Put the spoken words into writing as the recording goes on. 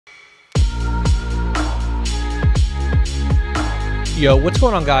Yo, what's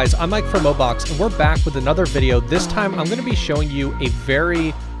going on, guys? I'm Mike from MOBOX, and we're back with another video. This time I'm going to be showing you a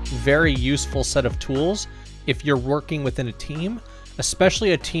very useful set of tools if you're working within a team,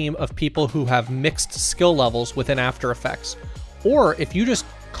 especially a team of people who have mixed skill levels within After Effects. Or if you just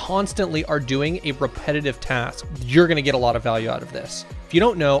constantly are doing a repetitive task, you're going to get a lot of value out of this. If you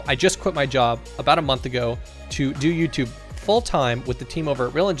don't know, I just quit my job about a month ago to do YouTube full-time with the team over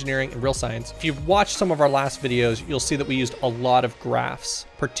at Real Engineering and Real Science. If you've watched some of our last videos, you'll see that we used a lot of graphs,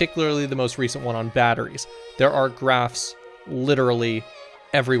 particularly the most recent one on batteries. There are graphs literally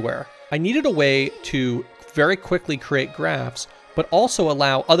everywhere. I needed a way to very quickly create graphs, but also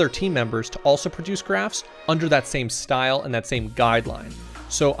allow other team members to also produce graphs under that same style and that same guideline.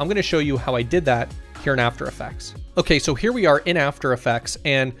 So I'm going to show you how I did that here in After Effects. Okay, so here we are in After Effects,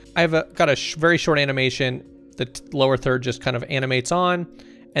 and I've got a very short animation. The lower third just kind of animates on,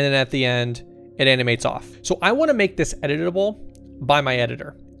 and then at the end, it animates off. So I want to make this editable by my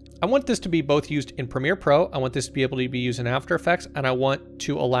editor. I want this to be both used in Premiere Pro, I want this to be able to be used in After Effects, and I want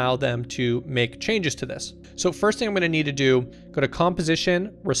to allow them to make changes to this. So first thing I'm going to need to do, go to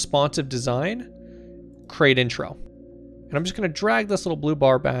Composition, Responsive Design, Create Intro. And I'm just going to drag this little blue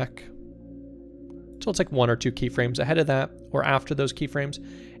bar back until it's like 1 or 2 keyframes ahead of that, or after those keyframes.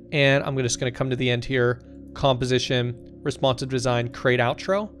 And I'm just going to come to the end here, Composition, Responsive Design, Create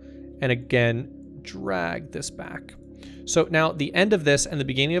Outro, and again, drag this back. So now the end of this and the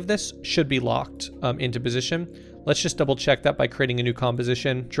beginning of this should be locked into position. Let's just double check that by creating a new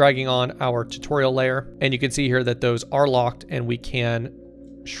composition, dragging on our tutorial layer. And you can see here that those are locked and we can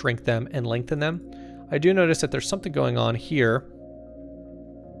shrink them and lengthen them. I do notice that there's something going on here.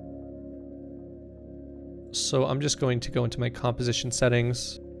 So I'm just going to go into my composition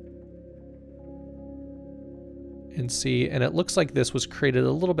settings and see, and it looks like this was created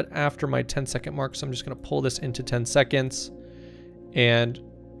a little bit after my 10-second mark, so I'm just going to pull this into 10 seconds and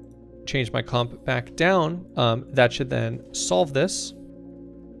change my comp back down. That should then solve this.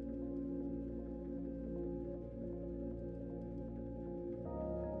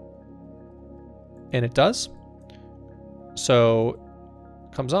 And it does. So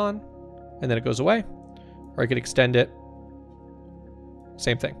it comes on and then it goes away, or I could extend it.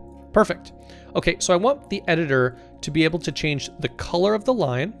 Same thing. Perfect. Okay, so I want the editor to be able to change the color of the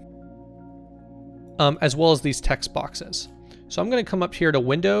line, as well as these text boxes. So I'm going to come up here to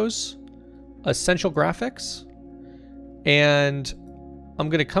Windows, Essential Graphics, and I'm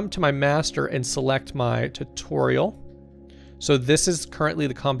going to come to my master and select my tutorial. So this is currently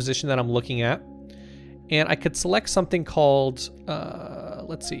the composition that I'm looking at. And I could select something called,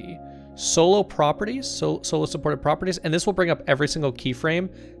 let's see, Solo Properties, Solo Supported Properties, and this will bring up every single keyframe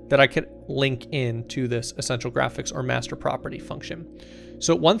that I could link into this Essential Graphics or Master Property function.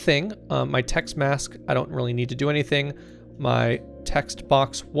 So one thing, my text mask, I don't really need to do anything. My text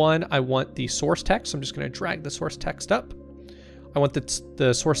box 1, I want the source text, so I'm just going to drag the source text up. I want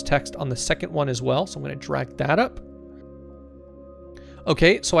the source text on the second one as well, so I'm going to drag that up.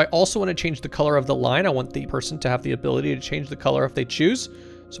 Okay, so I also want to change the color of the line. I want the person to have the ability to change the color if they choose.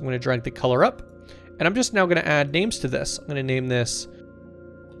 So I'm going to drag the color up, and I'm just now going to add names to this. I'm going to name this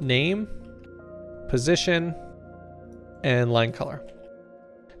name, position, and line color.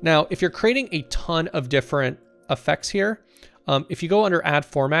 Now, if you're creating a ton of different effects here, if you go under add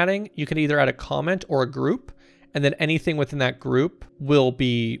formatting, you can either add a comment or a group, and then anything within that group will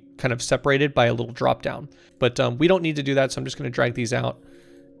be kind of separated by a little drop down. But we don't need to do that, so I'm just going to drag these out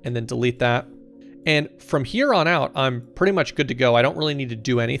and then delete that. And from here on out, I'm pretty much good to go. I don't really need to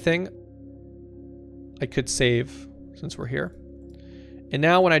do anything. I could save since we're here. And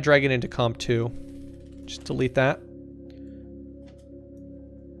now when I drag it into Comp 2, just delete that.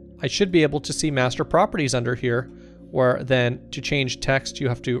 I should be able to see Master Properties under here, where then to change text, you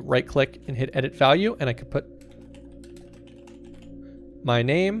have to right click and hit Edit Value, and I could put my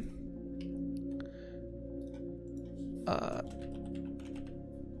name,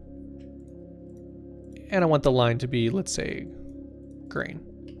 and I want the line to be, let's say, green.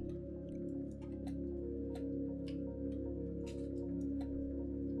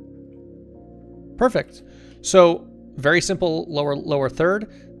 Perfect. So very simple lower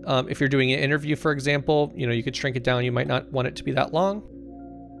third. If you're doing an interview, for example, you could shrink it down. You might not want it to be that long.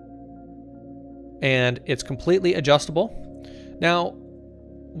 And it's completely adjustable. Now,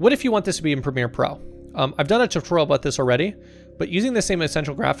 what if you want this to be in Premiere Pro? I've done a tutorial about this already, but using the same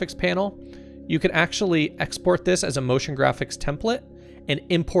Essential Graphics panel, you can actually export this as a motion graphics template and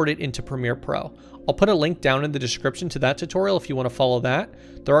import it into Premiere Pro. I'll put a link down in the description to that tutorial if you want to follow that.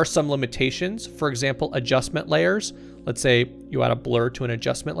 There are some limitations. For example, adjustment layers let's say you add a blur to an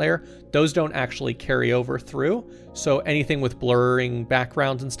adjustment layer, those don't actually carry over through. So anything with blurring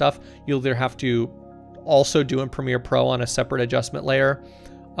backgrounds and stuff, you'll either have to also do in Premiere Pro on a separate adjustment layer,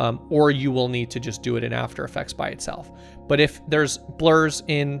 or you will need to just do it in After Effects by itself. But if there's blurs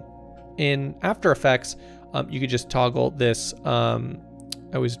in After Effects, you could just toggle this.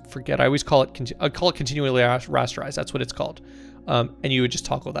 I always forget. I always call it continually rasterized. That's what it's called. And you would just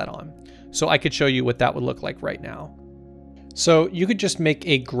toggle that on. So I could show you what that would look like right now. So you could just make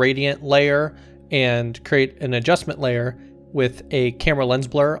a gradient layer and create an adjustment layer with a camera lens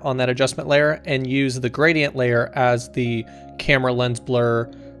blur on that adjustment layer, and use the gradient layer as the camera lens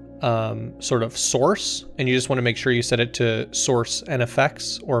blur sort of source. And you just want to make sure you set it to source and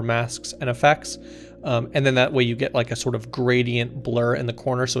effects, or masks and effects. And then that way you get like a sort of gradient blur in the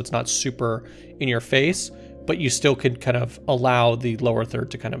corner, so it's not super in your face, but you still could kind of allow the lower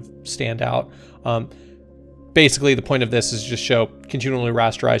third to kind of stand out. Basically, the point of this is just show continually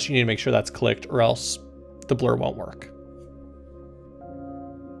rasterized. You need to make sure that's clicked, or else the blur won't work.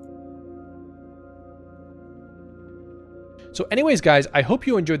 So anyways, guys, I hope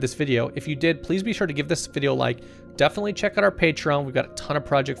you enjoyed this video. If you did, please be sure to give this video a like. Definitely check out our Patreon. We've got a ton of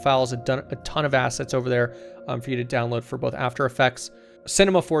project files, a ton of assets over there for you to download for both After Effects,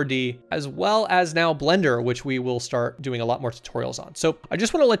 Cinema 4D, as well as now Blender, which we will start doing a lot more tutorials on. So I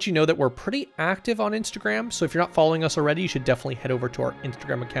just want to let you know that we're pretty active on Instagram. So if you're not following us already, you should definitely head over to our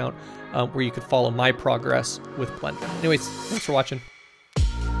Instagram account where you could follow my progress with Blender. Anyways, thanks for watching.